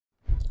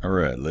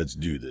Alright, let's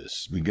do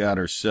this. We got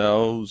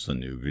ourselves a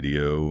new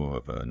video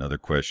of another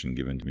question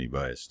given to me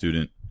by a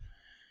student.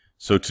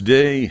 So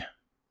today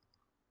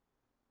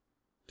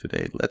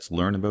let's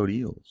learn about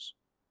eels.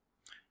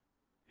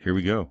 Here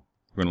we go.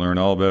 We're going to learn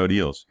all about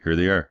eels. Here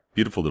they are.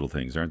 Beautiful little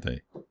things, aren't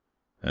they?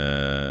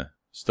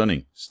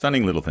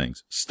 Stunning little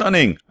things.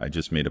 Stunning! I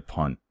just made a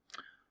pun.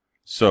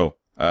 So,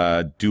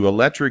 do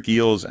electric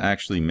eels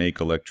actually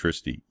make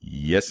electricity?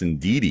 Yes,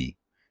 indeedy.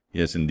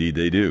 Yes, indeed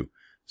they do.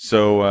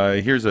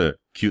 So here's a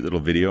cute little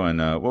video, and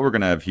what we're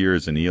going to have here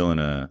is an eel in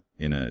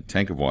a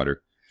tank of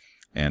water,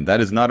 and that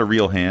is not a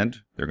real hand.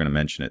 They're going to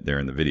mention it there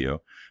in the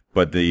video,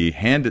 but the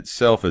hand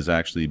itself has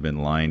actually been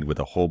lined with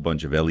a whole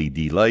bunch of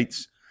LED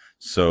lights.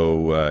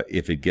 So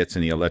if it gets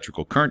any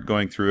electrical current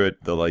going through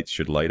it, the lights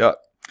should light up.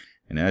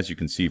 And as you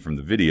can see from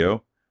the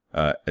video,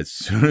 as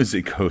soon as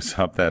it goes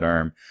up that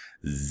arm,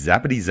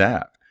 zappity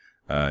zap.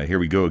 Here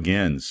we go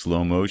again,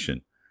 slow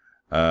motion.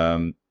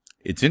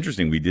 It's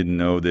interesting, we didn't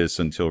know this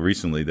until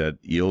recently, that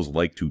eels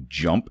like to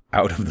jump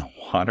out of the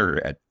water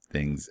at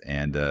things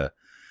and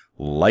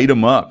light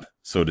them up,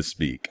 so to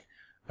speak.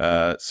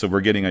 So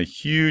we're getting a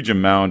huge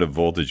amount of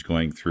voltage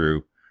going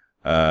through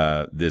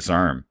this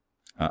arm,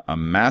 a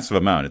massive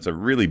amount. It's a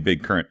really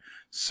big current.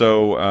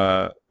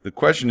 So the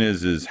question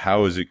is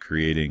how is it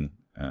creating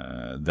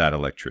that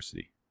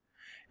electricity?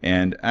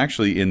 And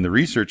actually, in the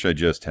research I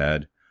just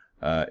had,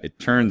 it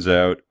turns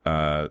out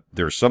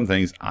there are some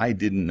things I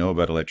didn't know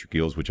about electric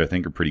eels, which I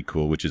think are pretty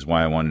cool, which is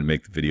why I wanted to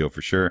make the video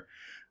for sure.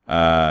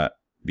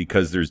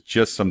 Because there's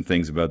just some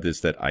things about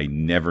this that I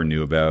never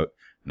knew about,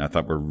 and I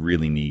thought were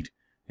really neat,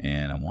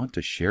 and I want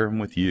to share them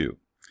with you.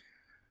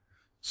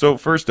 So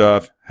first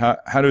off,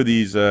 how do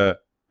these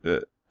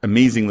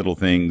amazing little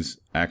things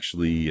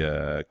actually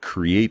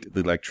create the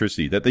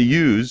electricity that they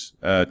use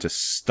to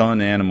stun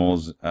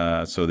animals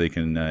so they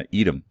can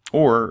eat them,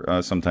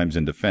 or sometimes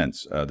in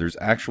defense. There's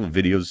actual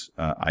videos.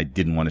 I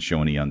didn't want to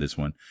show any on this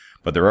one,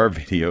 but there are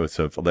videos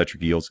of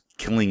electric eels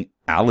killing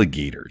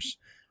alligators,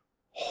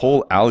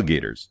 whole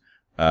alligators,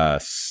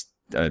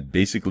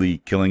 basically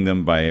killing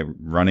them by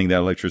running that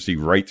electricity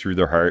right through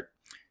their heart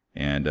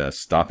and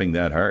stopping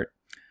that heart.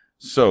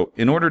 So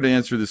in order to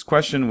answer this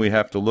question, we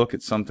have to look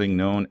at something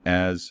known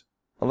as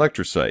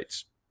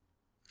electrocytes,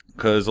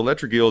 because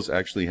electric eels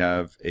actually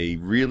have a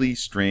really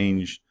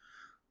strange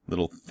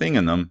little thing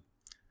in them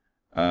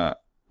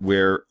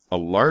where a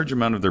large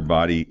amount of their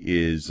body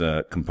is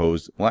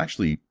composed, well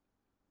actually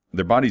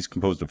their body is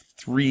composed of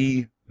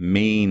three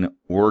main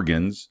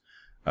organs.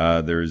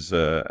 There's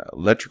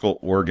electrical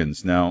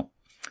organs. Now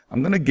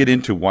I'm going to get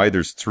into why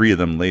there's three of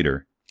them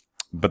later,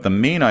 but the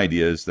main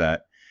idea is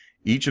that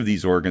each of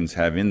these organs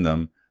have in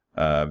them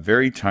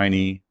very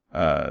tiny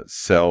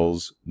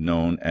cells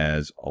known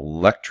as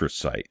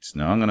electrocytes.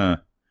 Now I'm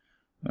gonna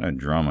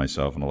draw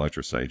myself an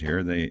electrocyte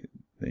here. They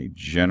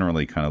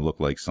generally kind of look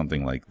like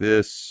something like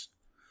this.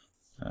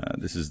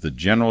 This is the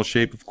general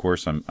shape. Of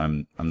course,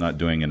 I'm not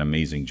doing an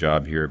amazing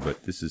job here,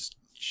 but this is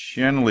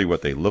generally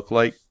what they look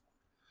like.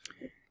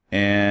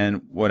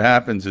 And what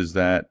happens is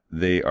that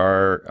they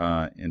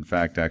are in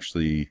fact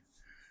actually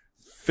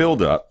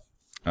filled up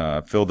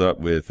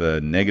with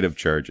negative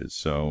charges.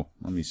 So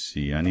let me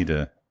see. I need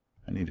to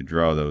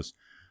draw those.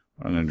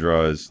 What I'm going to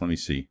draw is, let me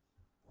see.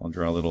 I'll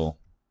draw a little.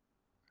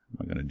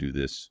 How am I going to do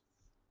this?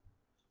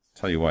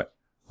 Tell you what.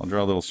 I'll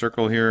draw a little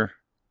circle here.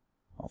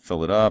 I'll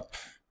fill it up,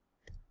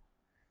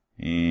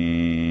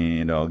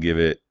 and I'll give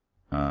it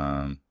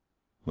a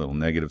little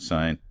negative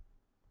sign.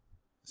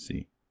 Let's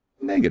see,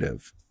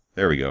 negative.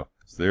 There we go.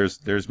 So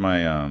there's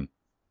my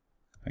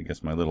I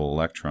guess my little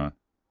electron,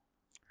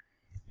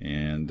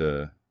 and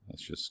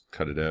let's just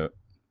cut it out,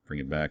 bring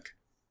it back,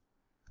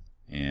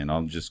 and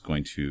I'm just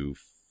going to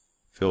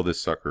fill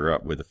this sucker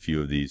up with a few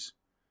of these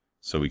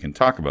so we can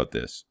talk about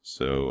this.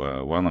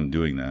 So while I'm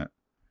doing that,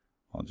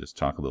 I'll just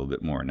talk a little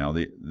bit more. Now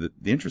the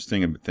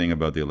interesting thing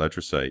about the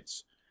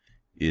electrocytes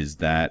is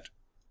that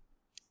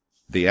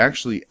they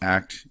actually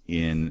act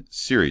in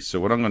series. So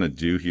what I'm going to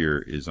do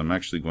here is I'm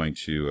actually going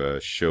to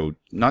show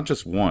not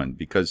just one,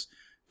 because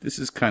this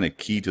is kind of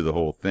key to the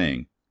whole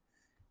thing,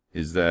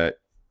 is that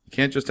you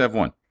can't just have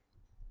one.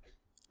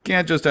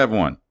 Can't just have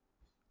one.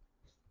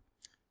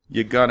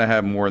 You gotta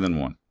have more than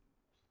one.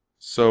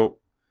 So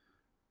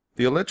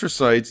the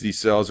electrocytes, these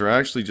cells, are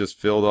actually just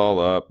filled all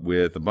up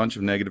with a bunch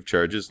of negative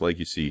charges, like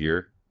you see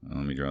here.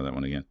 Let me draw that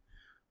one again.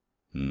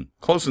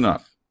 Close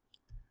enough.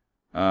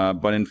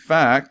 But in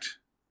fact,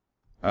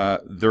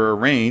 they're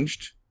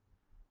arranged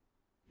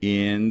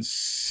in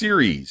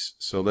series.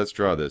 So let's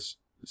draw this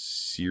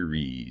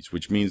series,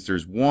 which means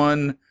there's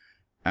one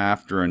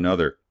after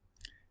another.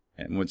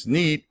 And what's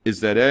neat is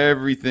that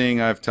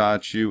everything I've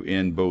taught you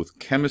in both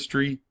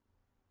chemistry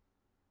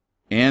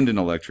and in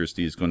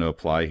electricity is going to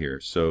apply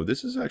here. So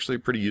this is actually a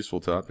pretty useful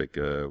topic.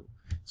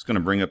 It's going to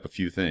bring up a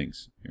few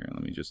things. Here,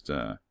 let me just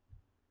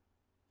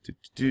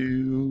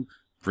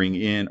bring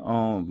in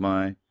all of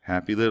my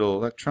happy little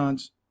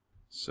electrons.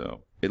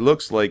 So it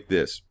looks like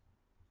this.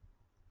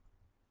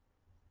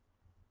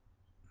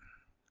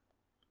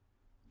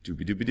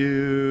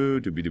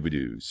 Doobie-doobie-doo,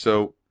 doobie-doobie-doo.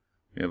 So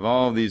We have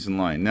all of these in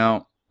line.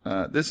 Now,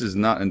 this is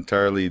not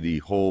entirely the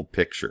whole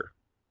picture.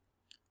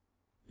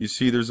 You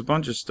see, there's a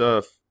bunch of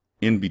stuff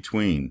in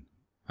between.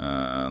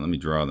 Let me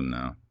draw them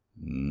now.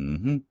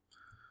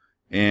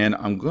 And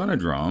I'm going to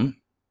draw them.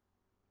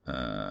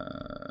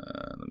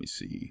 Let me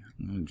see.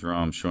 I'm going to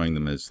draw them showing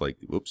them as like,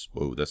 whoops,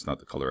 whoa, that's not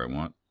the color I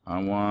want. I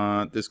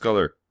want this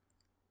color.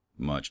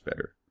 Much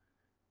better.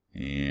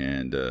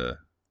 And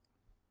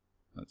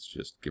let's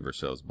just give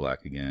ourselves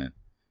black again.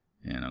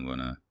 And I'm going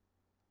to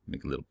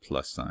make a little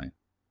plus sign.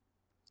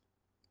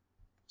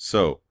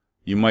 So,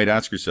 you might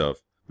ask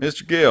yourself,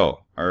 Mr.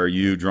 Gale, are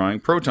you drawing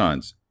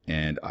protons?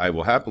 And I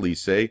will happily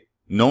say,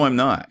 no, I'm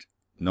not.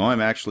 No,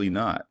 I'm actually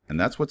not. And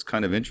that's what's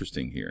kind of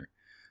interesting here.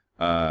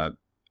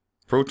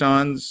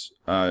 Protons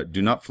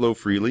do not flow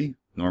freely,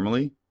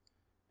 normally.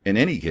 In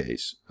any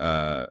case,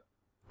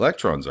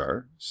 electrons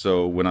are.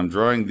 So when I'm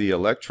drawing the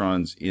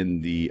electrons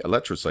in the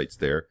electrocytes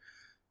there,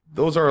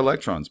 those are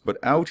electrons. But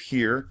out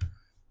here,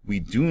 we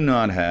do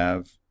not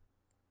have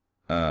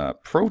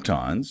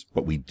protons,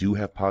 but we do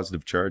have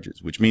positive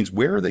charges, which means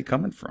where are they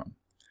coming from?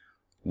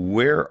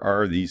 Where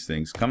are these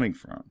things coming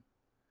from?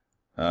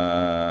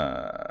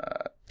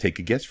 Take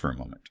a guess for a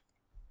moment.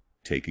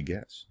 Take a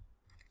guess.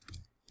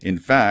 In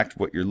fact,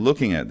 what you're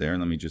looking at there,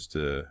 and let me just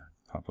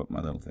pop up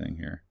my little thing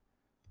here.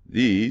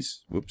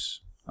 These,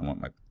 whoops, I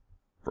want my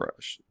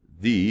brush.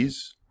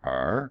 These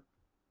are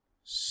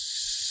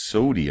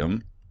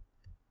sodium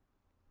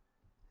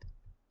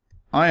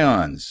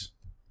ions.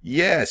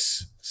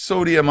 Yes,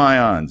 sodium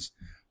ions.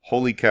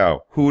 Holy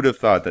cow, who would have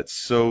thought that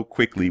so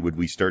quickly would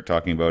we start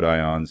talking about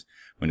ions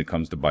when it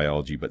comes to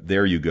biology? But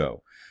there you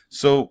go.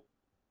 So,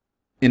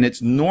 in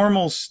its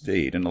normal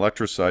state, an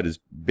electrocyte is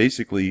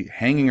basically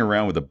hanging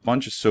around with a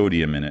bunch of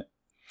sodium in it,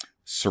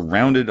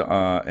 surrounded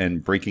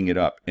and breaking it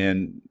up.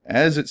 And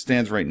as it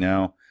stands right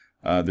now,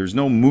 there's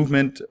no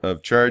movement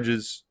of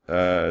charges.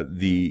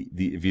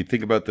 If you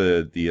think about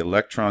the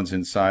electrons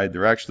inside,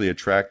 they're actually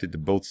attracted to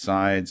both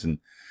sides, and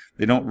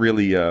they don't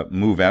really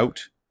move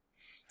out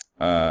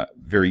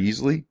very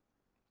easily.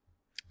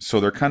 So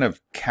they're kind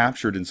of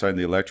captured inside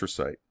the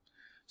electrocyte.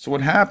 So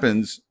what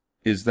happens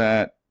is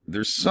that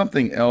there's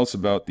something else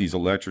about these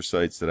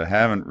electrocytes that I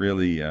haven't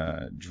really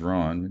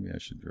drawn. Maybe I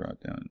should draw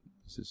it down.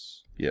 Is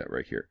this? Yeah,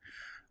 right here.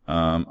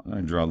 I'm going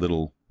to draw a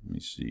little, let me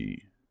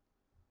see.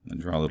 I'm going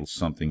to draw a little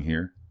something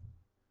here.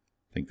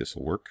 I think this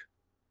will work.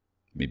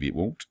 Maybe it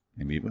won't.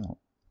 Maybe it will.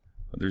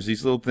 But there's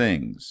these little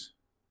things.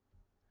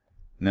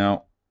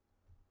 Now,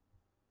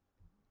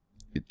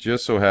 it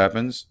just so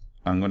happens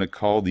I'm going to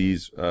call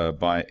these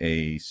by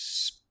a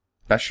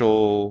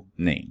special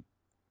name.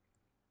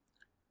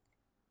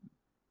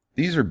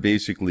 These are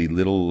basically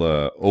little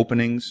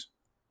openings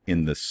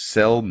in the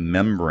cell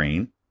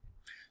membrane.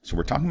 So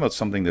we're talking about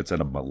something that's at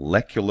a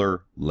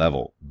molecular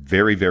level,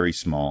 very, very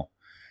small.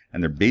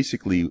 And they're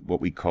basically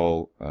what we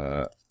call,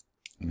 let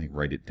me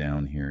write it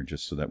down here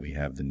just so that we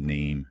have the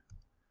name.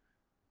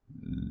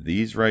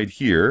 These right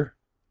here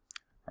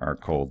are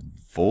called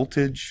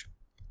voltage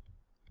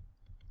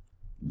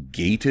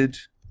gated,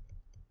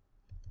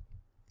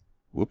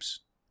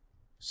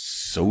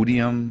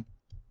 sodium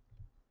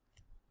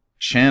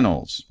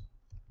channels.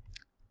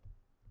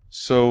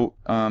 So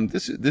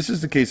this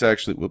is the case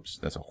actually. Whoops,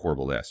 that's a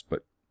horrible S,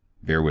 but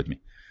bear with me.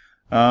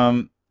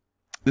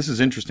 This is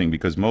interesting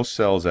because most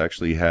cells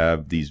actually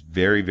have these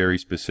very, very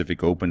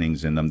specific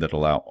openings in them that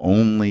allow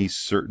only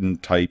certain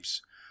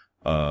types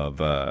of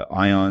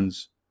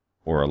ions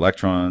or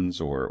electrons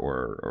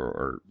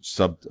or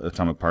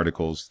subatomic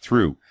particles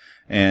through.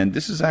 And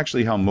this is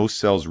actually how most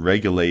cells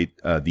regulate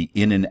the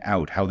in and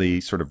out, how they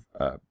sort of,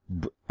 I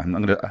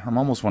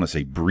almost want to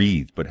say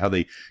breathe, but how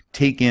they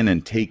take in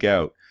and take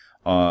out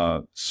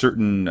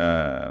certain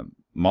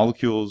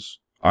molecules,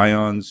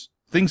 ions,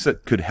 things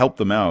that could help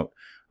them out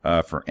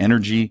for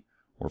energy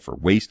or for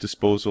waste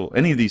disposal,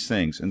 any of these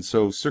things. And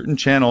so certain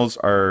channels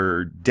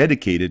are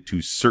dedicated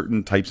to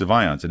certain types of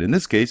ions. And in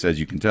this case, as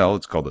you can tell,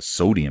 it's called a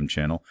sodium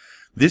channel.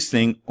 This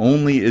thing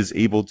only is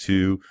able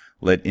to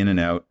let in and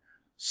out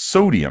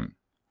sodium.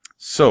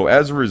 So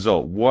as a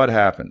result, what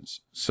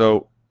happens?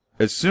 So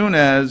as soon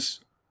as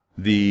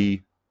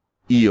the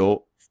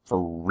eel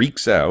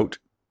freaks out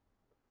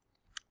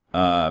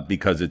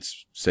because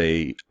it's,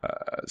 say,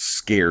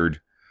 scared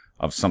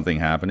of something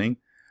happening,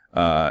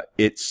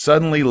 it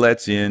suddenly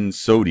lets in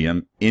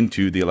sodium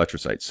into the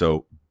electrocyte.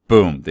 So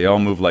boom, they all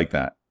move like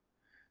that.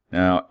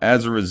 Now,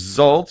 as a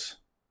result,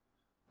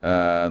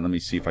 let me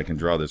see if I can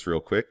draw this real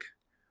quick.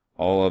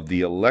 All of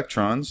the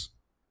electrons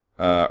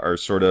are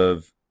sort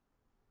of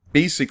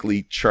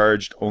basically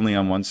charged only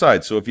on one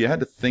side. So if you had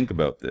to think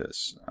about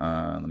this,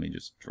 let me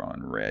just draw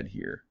in red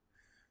here.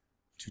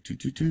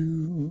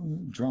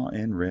 Draw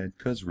in red,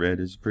 because red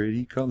is a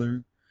pretty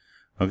color.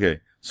 Okay,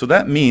 so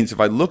that means if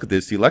I look at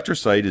this, the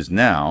electrocyte is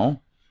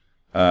now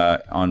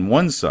on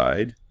one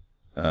side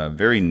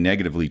very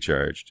negatively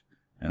charged,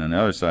 and on the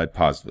other side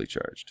positively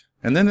charged.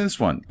 And then this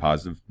one,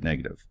 positive,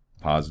 negative,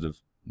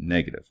 positive,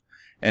 negative,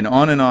 and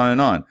on and on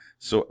and on.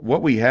 So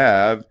what we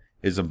have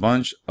is a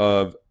bunch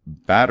of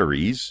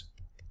batteries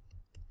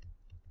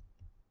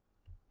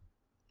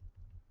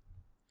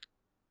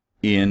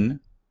in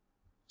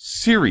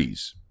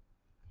series.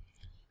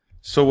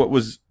 So what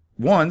was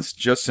once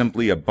just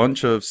simply a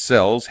bunch of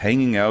cells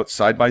hanging out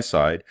side by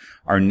side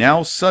are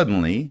now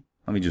suddenly,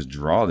 let me just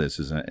draw this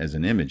as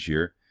an image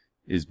here,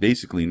 is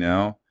basically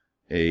now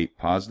a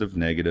positive,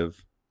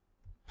 negative,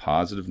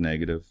 positive,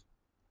 negative,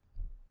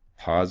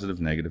 positive,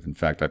 negative. In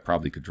fact, I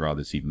probably could draw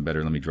this even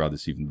better. Let me draw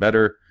this even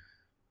better.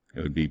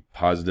 It would be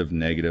positive,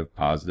 negative,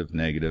 positive,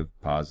 negative,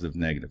 positive,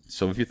 negative.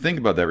 So if you think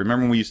about that,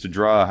 remember when we used to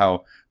draw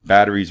how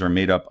batteries are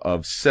made up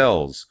of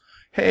cells?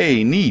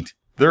 Hey, neat.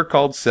 They're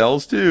called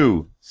cells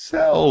too.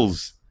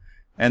 Cells.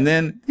 And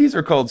then these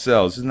are called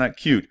cells. Isn't that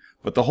cute?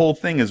 But the whole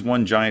thing is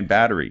one giant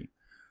battery.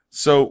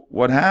 So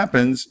what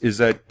happens is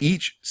that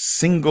each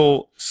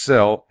single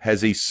cell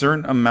has a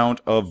certain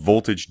amount of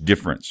voltage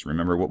difference.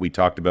 Remember what we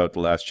talked about the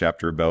last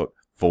chapter about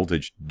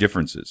voltage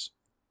differences.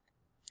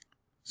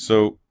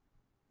 So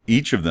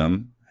each of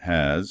them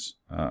has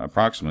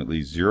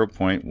approximately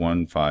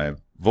 0.15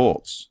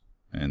 volts.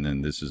 And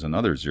then this is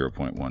another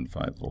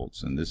 0.15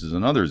 volts. And this is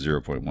another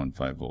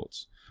 0.15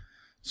 volts.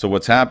 So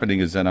what's happening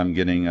is that I'm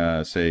getting,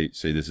 say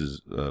this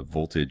is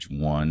voltage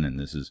 1, and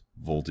this is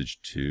voltage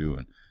 2,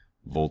 and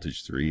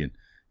voltage 3. And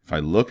if I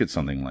look at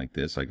something like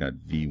this, I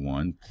got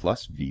V1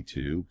 plus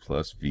V2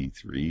 plus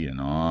V3,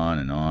 and on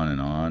and on and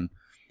on.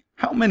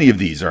 How many of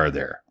these are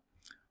there?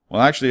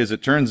 Well, actually, as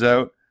it turns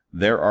out,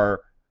 there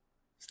are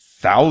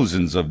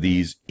thousands of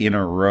these in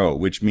a row,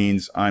 which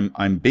means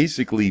I'm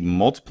basically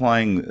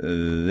multiplying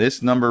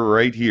this number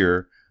right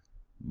here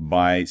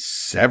by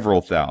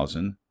several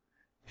thousand,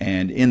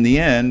 and in the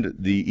end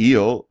the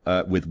eel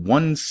with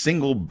one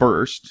single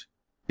burst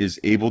is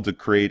able to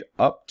create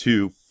up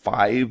to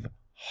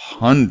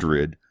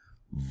 500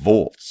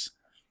 volts.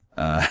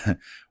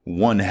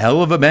 One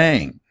hell of a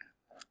bang,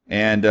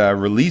 and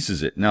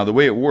releases it. Now the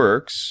way it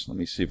works, let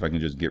me see if I can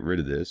just get rid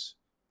of this,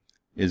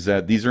 is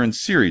that these are in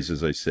series,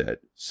 as I said.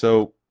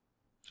 So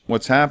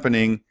what's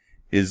happening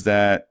is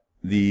that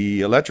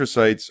the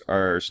electrocytes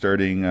are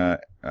starting,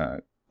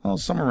 well,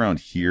 somewhere around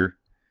here,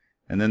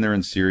 and then they're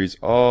in series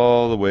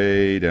all the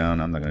way down.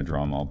 I'm not going to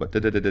draw them all, but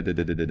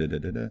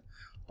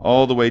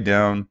all the way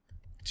down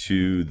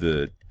to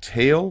the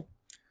tail.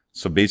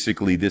 So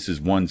basically this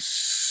is one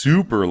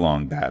super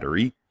long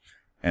battery.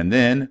 And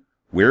then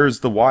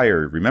where's the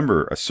wire?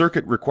 Remember, a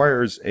circuit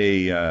requires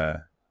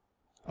a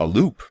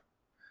loop.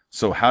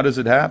 So how does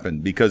it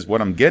happen? Because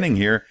what I'm getting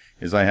here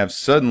is I have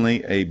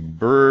suddenly a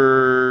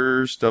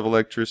burst of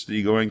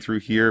electricity going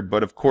through here,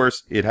 but of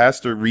course it has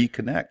to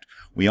reconnect.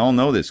 We all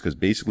know this because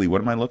basically what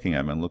am I looking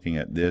at? I'm looking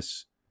at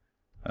this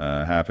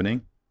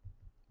happening.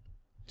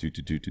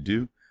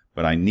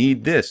 But I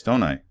need this,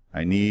 don't I?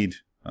 I need,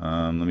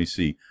 let me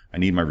see. I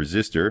need my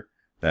resistor.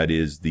 That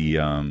is the,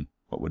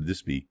 what would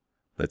this be?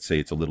 Let's say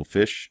it's a little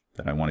fish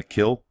that I want to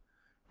kill.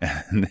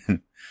 And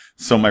then,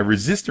 so my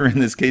resistor in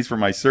this case for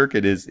my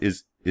circuit is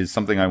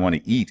something I want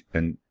to eat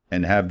and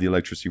have the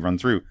electricity run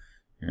through.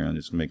 Here, I'm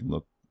just going to make it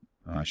look,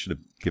 I should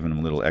have given him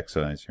a little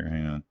excise here.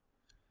 Hang on.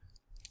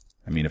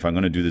 I mean, if I'm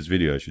going to do this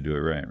video, I should do it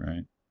right?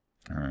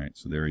 All right,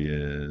 so there he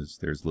is.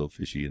 There's little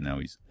fishy, and now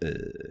he's,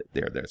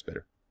 there, that's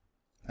better.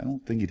 I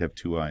don't think he'd have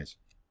two eyes.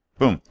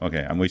 Boom.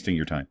 Okay, I'm wasting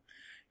your time.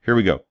 Here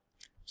we go.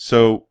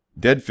 So,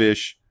 dead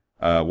fish,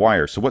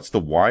 wire. So what's the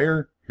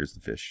wire? Here's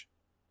the fish.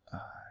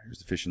 Here's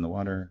the fish in the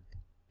water.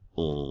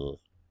 Give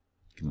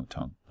him a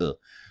tongue.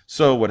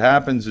 So what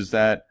happens is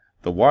that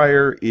the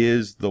wire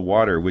is the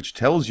water, which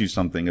tells you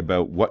something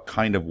about what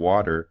kind of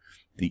water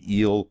the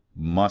eel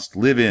must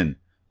live in.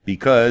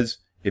 Because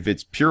if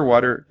it's pure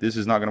water, this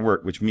is not going to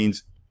work, which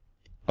means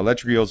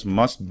electric eels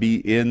must be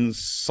in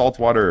salt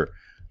water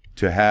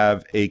to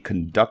have a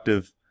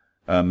conductive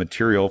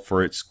material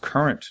for its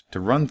current to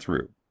run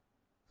through.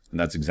 And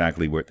that's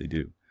exactly what they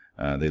do.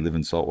 They live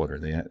in salt water.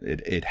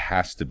 It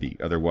has to be.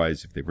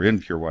 Otherwise, if they were in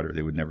pure water,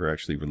 they would never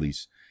actually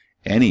release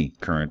any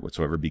current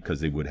whatsoever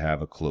because they would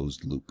have a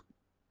closed loop.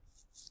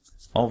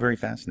 All very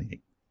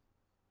fascinating.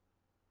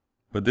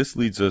 But this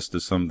leads us to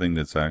something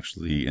that's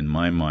actually, in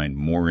my mind,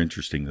 more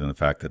interesting than the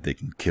fact that they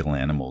can kill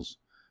animals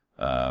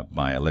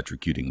by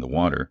electrocuting the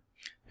water.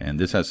 And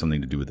this has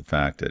something to do with the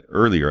fact that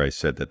earlier I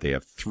said that they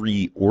have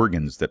 3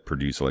 organs that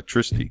produce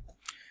electricity.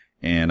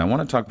 And I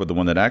want to talk about the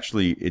one that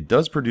actually, it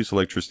does produce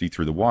electricity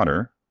through the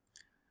water,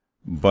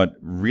 but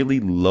really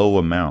low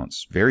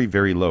amounts, very,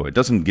 very low. It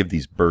doesn't give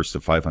these bursts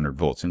of 500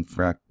 volts. In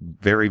fact,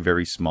 very,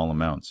 very small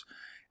amounts.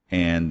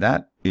 And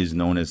that is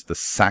known as the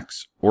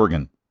sax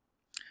organ,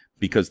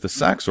 because the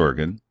sax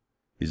organ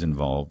is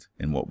involved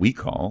in what we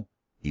call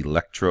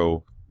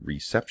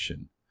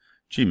electroreception.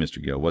 Gee,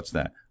 Mr. Gill, what's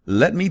that?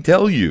 Let me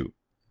tell you.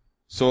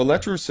 So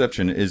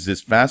electroreception is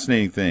this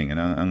fascinating thing,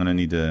 and I'm going to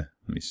need to,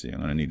 let me see, I'm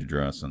going to need to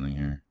draw something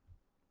here.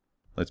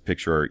 Let's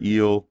picture our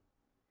eel.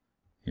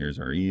 Here's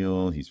our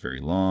eel. He's very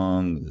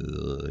long.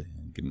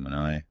 Give him an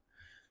eye.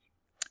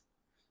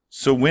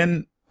 So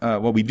when,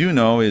 what we do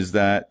know is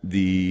that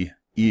the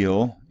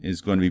eel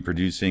is going to be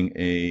producing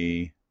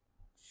a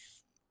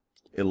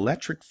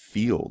electric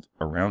field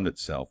around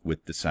itself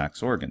with the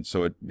sax organ.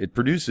 So it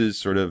produces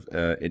sort of,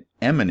 it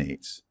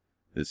emanates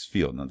this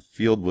field. Now the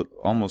field would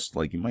almost,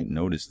 like, you might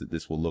notice that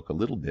this will look a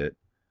little bit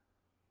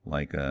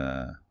like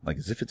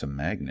as if it's a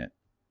magnet.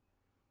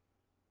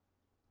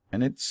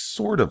 And it's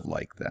sort of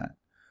like that.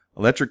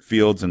 Electric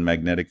fields and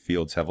magnetic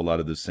fields have a lot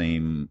of the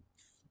same,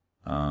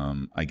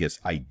 I guess,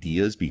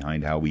 ideas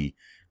behind how we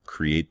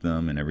create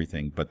them and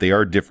everything, but they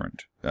are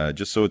different.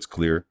 Just so it's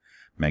clear,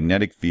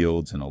 magnetic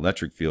fields and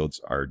electric fields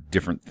are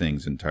different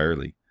things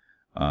entirely.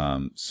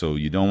 So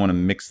you don't want to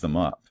mix them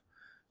up.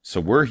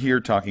 So we're here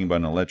talking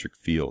about an electric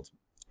field.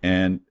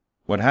 And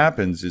what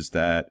happens is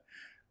that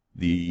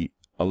the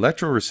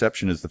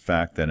electroreception is the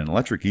fact that an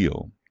electric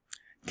eel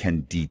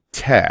can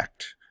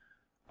detect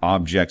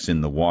objects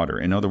in the water.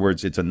 In other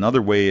words, it's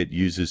another way it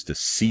uses to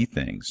see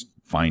things,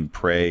 find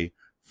prey,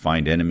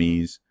 find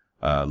enemies,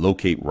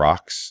 locate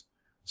rocks,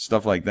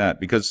 stuff like that.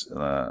 Because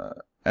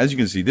as you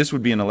can see, this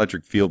would be an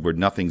electric field where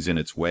nothing's in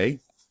its way.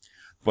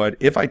 But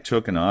if I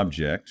took an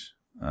object,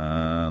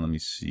 let me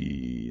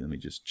see, let me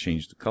just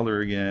change the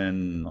color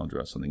again. I'll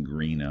draw something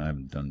green. I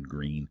haven't done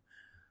green.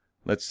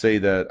 Let's say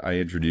that I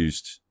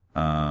introduced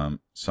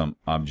some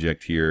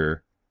object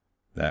here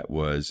that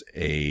was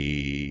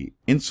a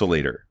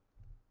insulator.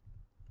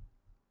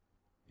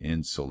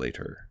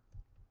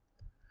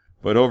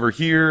 But over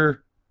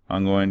here,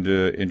 I'm going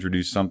to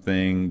introduce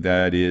something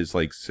that is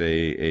like,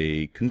 say,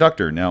 a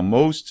conductor. Now,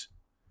 most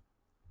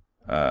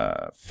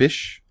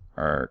fish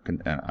are,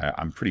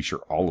 I'm pretty sure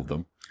all of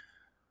them,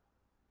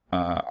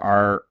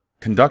 are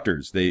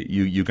conductors.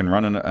 You can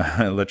run an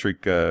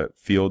electric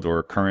field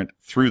or current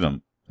through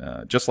them,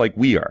 just like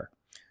we are.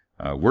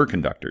 We're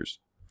conductors.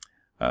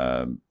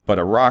 But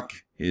a rock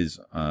is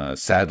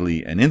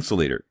sadly an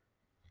insulator.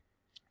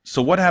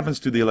 So what happens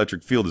to the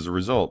electric field as a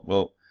result?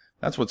 Well,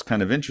 that's what's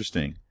kind of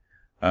interesting.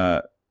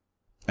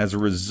 As a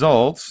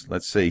result,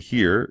 let's say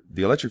here,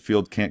 the electric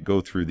field can't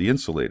go through the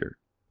insulator.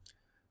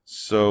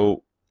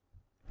 So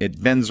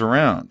it bends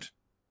around.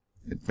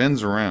 It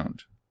bends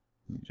around.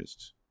 Let me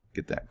just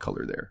get that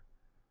color there.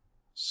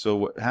 So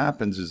what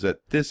happens is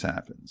that this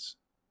happens.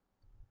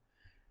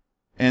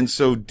 And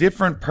so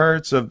different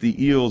parts of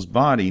the eel's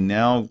body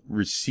now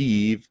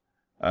receive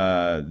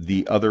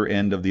the other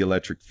end of the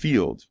electric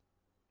field.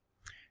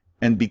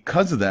 And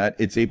because of that,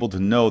 it's able to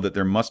know that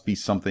there must be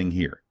something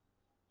here.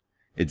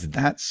 It's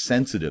that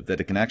sensitive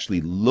that it can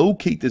actually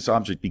locate this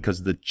object because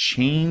of the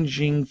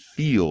changing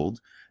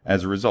field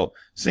as a result.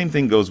 Same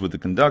thing goes with the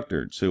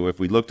conductor. So if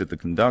we looked at the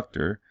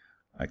conductor,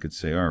 I could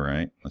say, all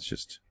right, let's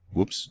just,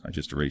 whoops, I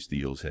just erased the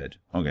eel's head.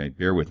 Okay,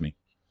 bear with me.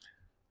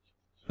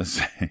 Let's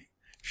say,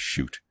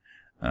 shoot.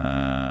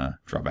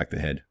 Draw back the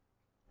head.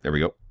 There we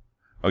go.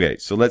 Okay,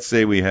 so let's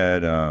say we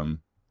had a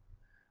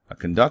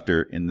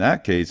conductor. In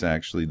that case,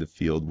 actually, the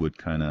field would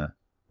kind of,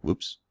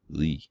 whoops,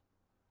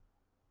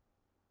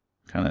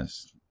 kind of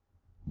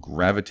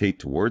gravitate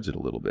towards it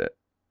a little bit.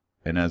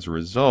 And as a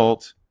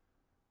result,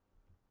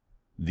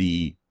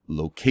 the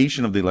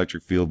location of the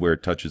electric field where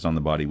it touches on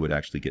the body would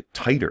actually get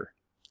tighter,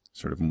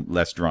 sort of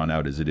less drawn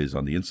out as it is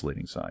on the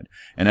insulating side.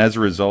 And as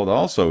a result,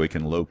 also, it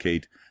can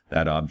locate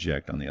that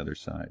object on the other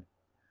side.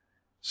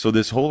 So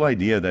this whole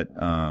idea that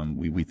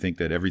we think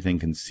that everything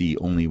can see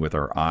only with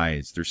our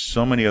eyes, there's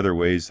so many other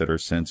ways that our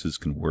senses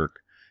can work.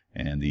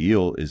 And the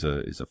eel is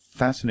a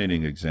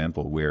fascinating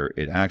example where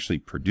it actually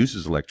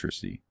produces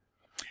electricity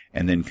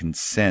and then can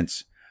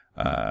sense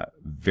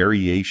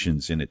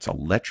variations in its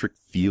electric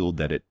field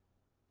that it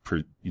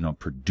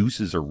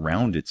produces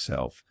around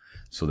itself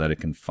so that it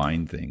can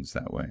find things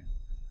that way.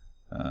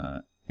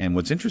 And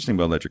what's interesting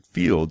about electric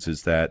fields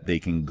is that they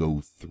can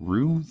go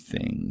through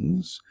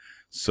things.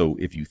 So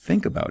if you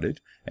think about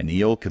it, an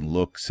eel can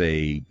look,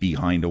 say,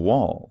 behind a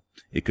wall.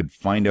 It could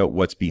find out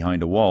what's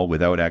behind a wall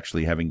without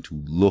actually having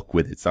to look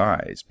with its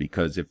eyes,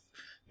 because if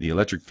the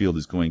electric field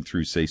is going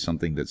through, say,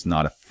 something that's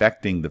not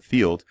affecting the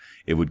field,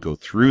 it would go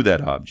through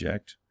that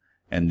object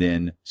and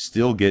then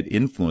still get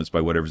influenced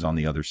by whatever's on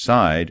the other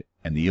side,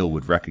 and the eel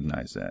would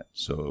recognize that.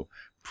 So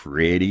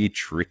pretty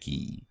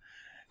tricky.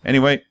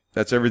 Anyway,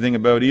 that's everything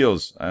about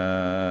eels.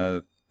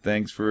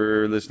 Thanks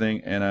for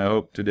listening, and I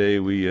hope today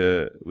we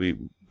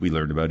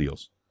learned about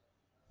eels.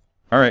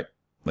 All right,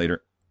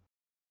 later.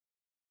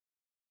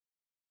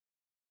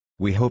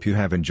 We hope you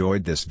have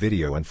enjoyed this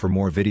video, and for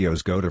more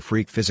videos go to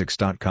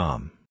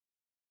freqphysics.com.